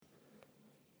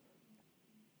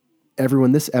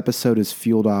Everyone, this episode is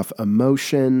fueled off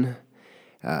emotion,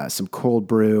 some cold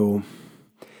brew.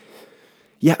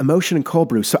 Yeah, emotion and cold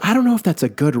brew. So I don't know if that's a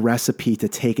good recipe to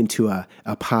take into a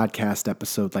podcast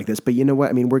episode like this, but you know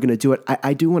what? I mean, we're going to do it.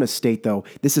 I do want to state, though,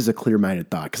 this is a clear-minded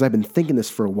thought because I've been thinking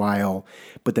this for a while,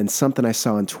 but then something I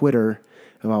saw on Twitter,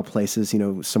 of all places,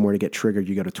 somewhere to get triggered,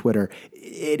 you go to Twitter,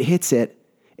 it hits it.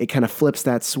 It kind of flips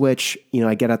that switch.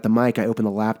 I get out the mic, I open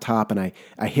the laptop, and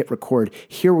I hit record.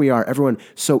 Here we are, everyone.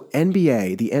 So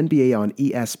the NBA on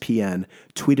ESPN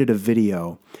tweeted a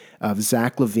video of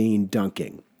Zach LaVine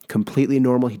dunking. Completely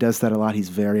normal. He does that a lot. He's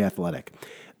very athletic.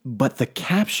 But the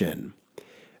caption,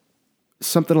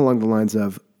 something along the lines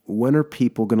of, when are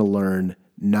people going to learn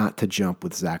not to jump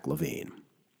with Zach LaVine?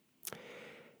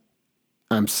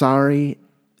 I'm sorry.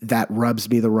 That rubs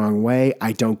me the wrong way.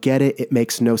 I don't get it. It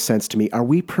makes no sense to me. Are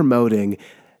we promoting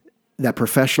that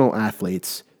professional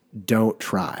athletes don't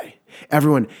try?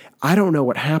 Everyone, I don't know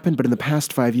what happened, but in the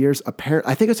past 5 years,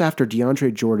 I think it's after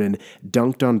DeAndre Jordan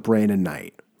dunked on Brandon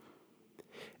Knight.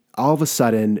 All of a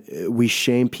sudden, we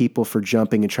shame people for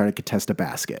jumping and trying to contest a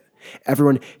basket.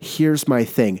 Everyone, here's my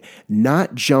thing.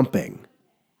 Not jumping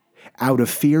out of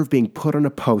fear of being put on a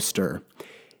poster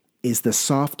is the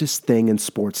softest thing in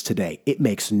sports today. It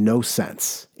makes no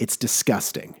sense. It's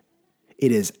disgusting.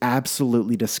 It is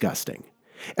absolutely disgusting.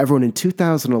 Everyone, in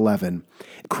 2011,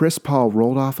 Chris Paul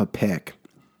rolled off a pick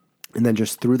and then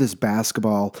just threw this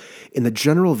basketball in the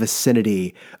general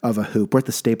vicinity of a hoop. We're at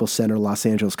the Staples Center, Los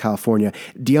Angeles, California.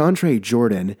 DeAndre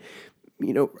Jordan,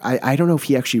 I don't know if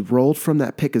he actually rolled from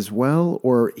that pick as well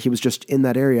or he was just in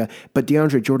that area, but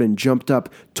DeAndre Jordan jumped up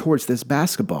towards this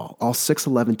basketball, all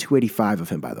 6'11", 285 of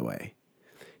him, by the way.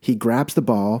 He grabs the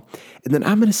ball, and then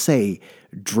I'm going to say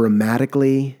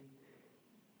dramatically,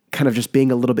 kind of just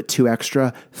being a little bit too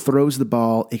extra, throws the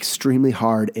ball extremely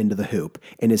hard into the hoop,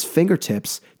 and his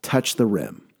fingertips touch the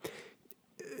rim.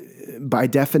 By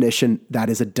definition,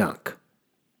 that is a dunk.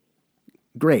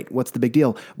 Great. What's the big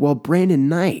deal? Well, Brandon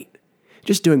Knight,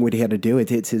 just doing what he had to do.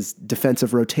 It's his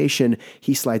defensive rotation.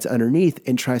 He slides underneath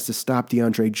and tries to stop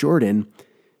DeAndre Jordan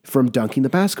from dunking the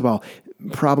basketball.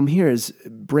 Problem here is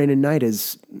Brandon Knight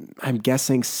is, I'm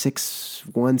guessing,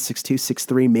 6'1", 6'2",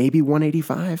 6'3", maybe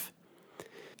 185.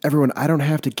 Everyone, I don't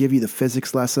have to give you the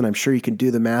physics lesson. I'm sure you can do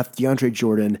the math. DeAndre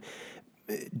Jordan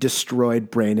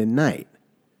destroyed Brandon Knight.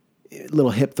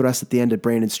 Little hip thrust at the end of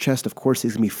Brandon's chest. Of course,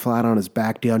 he's going to be flat on his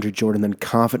back. DeAndre Jordan then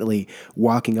confidently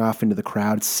walking off into the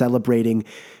crowd, celebrating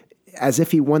as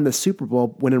if he won the Super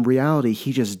Bowl, when in reality,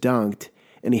 he just dunked,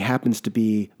 and he happens to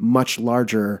be much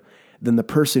larger than the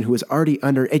person who was already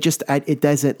under. It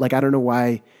doesn't, I don't know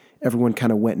why everyone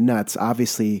kind of went nuts.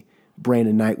 Obviously,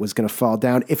 Brandon Knight was going to fall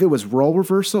down. If it was role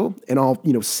reversal and all,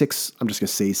 I'm just going to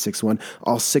say 6'1",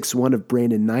 all 6'1" of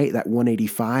Brandon Knight, that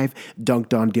 185,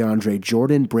 dunked on DeAndre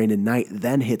Jordan. Brandon Knight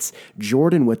then hits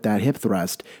Jordan with that hip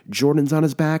thrust. Jordan's on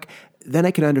his back. Then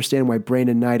I can understand why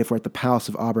Brandon Knight, if we're at the Palace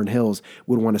of Auburn Hills,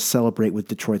 would want to celebrate with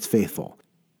Detroit's faithful.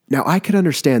 Now, I could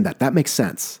understand that. That makes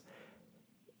sense.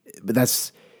 But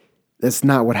that's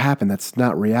not what happened. That's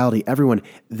not reality. Everyone,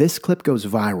 this clip goes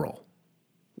viral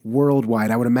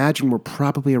worldwide. I would imagine we're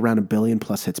probably around 1 billion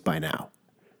plus hits by now.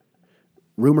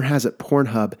 Rumor has it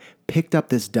Pornhub picked up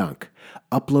this dunk,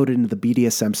 uploaded into the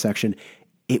BDSM section.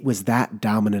 It was that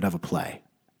dominant of a play.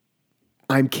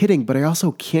 I'm kidding, but I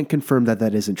also can't confirm that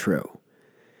that isn't true.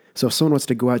 So if someone wants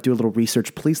to go out, do a little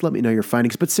research, please let me know your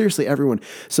findings. But seriously, everyone,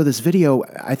 so this video,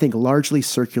 I think, largely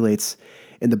circulates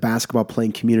in the basketball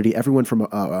playing community, everyone from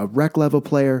a rec level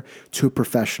player to a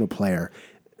professional player.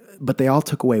 But they all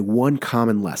took away one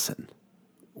common lesson.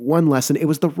 One lesson. It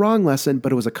was the wrong lesson,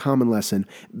 but it was a common lesson.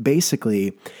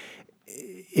 Basically,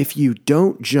 if you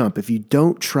don't jump, if you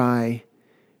don't try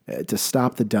to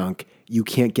stop the dunk, you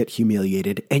can't get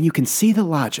humiliated. And you can see the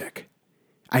logic.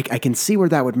 I can see where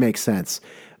that would make sense.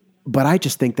 But I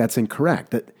just think that's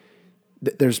incorrect. That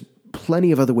there's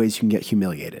plenty of other ways you can get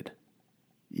humiliated.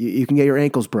 You can get your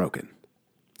ankles broken.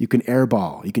 You can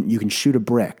airball. You can shoot a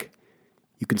brick.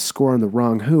 You can score on the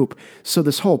wrong hoop. So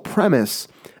this whole premise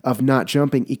of not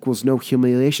jumping equals no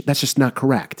humiliation, that's just not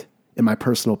correct, in my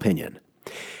personal opinion.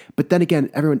 But then again,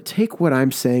 everyone, take what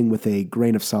I'm saying with a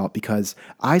grain of salt, because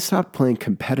I stopped playing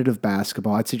competitive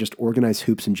basketball, I'd say just organized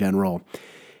hoops in general,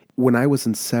 when I was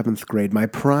in 7th grade, my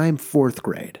prime 4th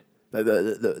grade.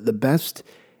 The best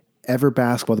ever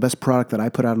basketball, the best product that I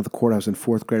put out on the court, I was in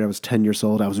 4th grade, I was 10 years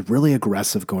old. I was really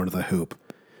aggressive going to the hoop.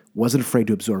 Wasn't afraid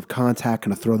to absorb contact,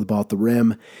 kind of throw the ball at the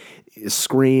rim,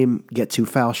 scream, get 2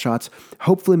 foul shots,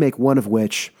 hopefully make one of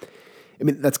which,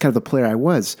 that's kind of the player I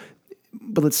was.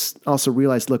 But let's also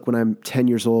realize, look, when I'm 10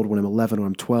 years old, when I'm 11, when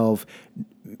I'm 12,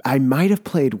 I might have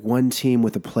played one team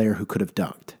with a player who could have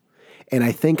dunked. And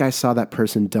I think I saw that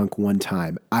person dunk one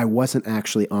time. I wasn't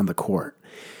actually on the court.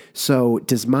 So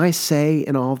does my say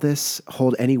in all this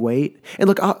hold any weight? And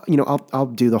look, I'll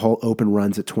do the whole open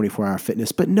runs at 24 Hour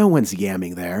Fitness, but no one's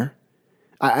yamming there.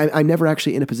 I'm never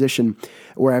actually in a position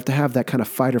where I have to have that kind of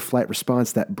fight or flight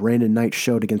response that Brandon Knight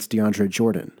showed against DeAndre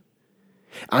Jordan.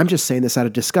 I'm just saying this out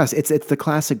of disgust. It's the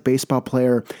classic baseball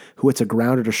player who hits a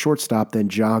grounder to shortstop, then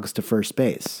jogs to first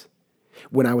base.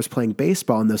 When I was playing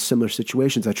baseball in those similar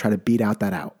situations, I try to beat out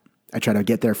that out. I try to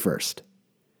get there first.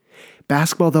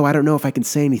 Basketball, though, I don't know if I can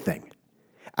say anything.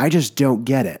 I just don't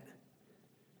get it.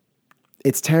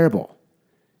 It's terrible.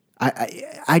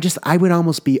 I would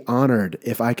almost be honored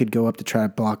if I could go up to try to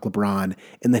block LeBron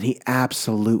and then he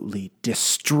absolutely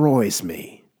destroys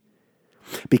me.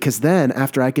 Because then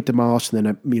after I get demolished and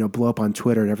then I blow up on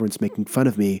Twitter and everyone's making fun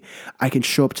of me, I can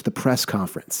show up to the press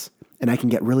conference and I can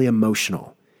get really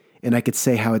emotional and I could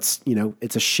say how it's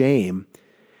a shame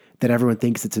that everyone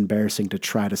thinks it's embarrassing to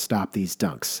try to stop these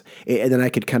dunks. And then I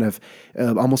could kind of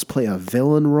almost play a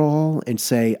villain role and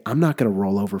say, I'm not going to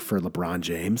roll over for LeBron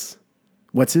James.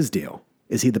 What's his deal?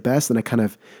 Is he the best? And I kind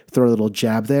of throw a little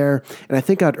jab there. And I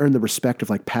think I'd earn the respect of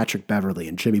like Patrick Beverley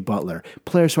and Jimmy Butler,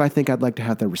 players who I think I'd like to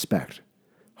have their respect.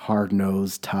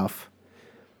 Hard-nosed, tough.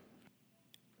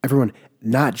 Everyone,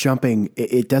 not jumping,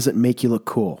 it doesn't make you look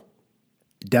cool.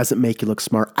 It doesn't make you look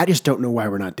smart. I just don't know why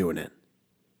we're not doing it.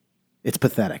 It's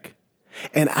pathetic.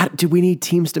 And do we need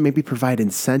teams to maybe provide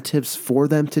incentives for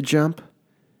them to jump?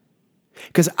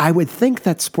 Because I would think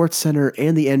that SportsCenter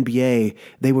and the NBA,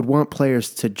 they would want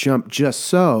players to jump just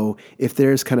so if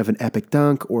there's kind of an epic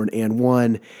dunk or an and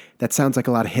one, that sounds like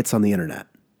a lot of hits on the internet.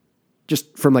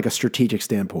 Just from like a strategic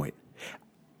standpoint.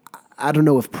 I don't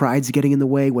know if pride's getting in the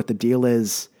way, what the deal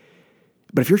is.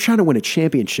 But if you're trying to win a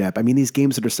championship, I mean, these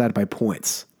games are decided by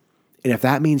points. And if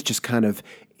that means just kind of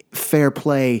fair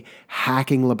play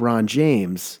hacking LeBron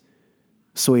James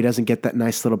so he doesn't get that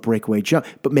nice little breakaway jump,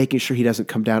 but making sure he doesn't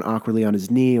come down awkwardly on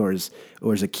his knee or his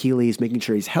Achilles, making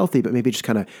sure he's healthy, but maybe just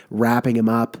kind of wrapping him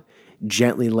up,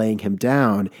 gently laying him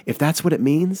down, if that's what it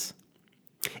means.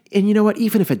 And you know what?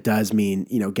 Even if it does mean,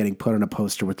 getting put on a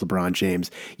poster with LeBron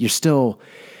James, you're still,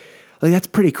 like, that's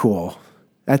pretty cool.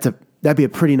 That'd be a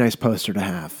pretty nice poster to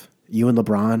have. You and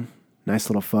LeBron, nice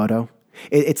little photo.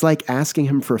 It's like asking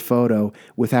him for a photo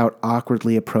without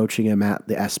awkwardly approaching him at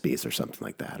the ESPYs or something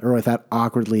like that, or without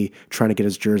awkwardly trying to get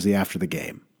his jersey after the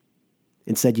game.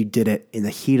 Instead, you did it in the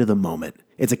heat of the moment.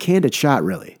 It's a candid shot,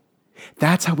 really.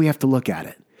 That's how we have to look at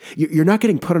it. You're not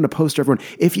getting put on a poster, everyone.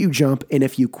 If you jump and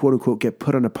if you, quote unquote, get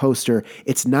put on a poster,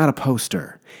 it's not a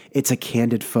poster. It's a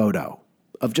candid photo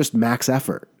of just max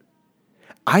effort.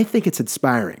 I think it's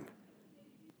inspiring.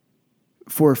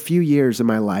 For a few years in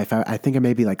my life, I think I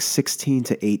may be like 16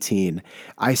 to 18,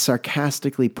 I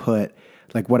sarcastically put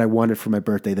like what I wanted for my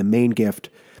birthday. The main gift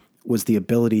was the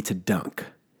ability to dunk.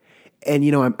 And,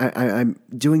 I'm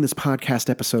doing this podcast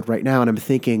episode right now and I'm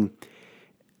thinking,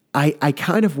 I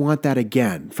kind of want that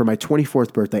again for my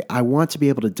 24th birthday. I want to be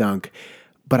able to dunk,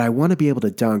 but I want to be able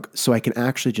to dunk so I can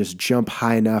actually just jump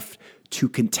high enough to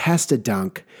contest a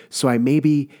dunk so I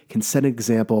maybe can set an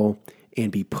example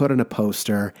and be put on a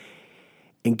poster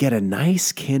and get a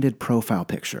nice candid profile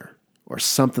picture or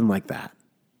something like that.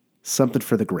 Something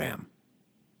for the gram.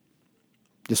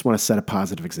 Just want to set a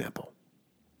positive example.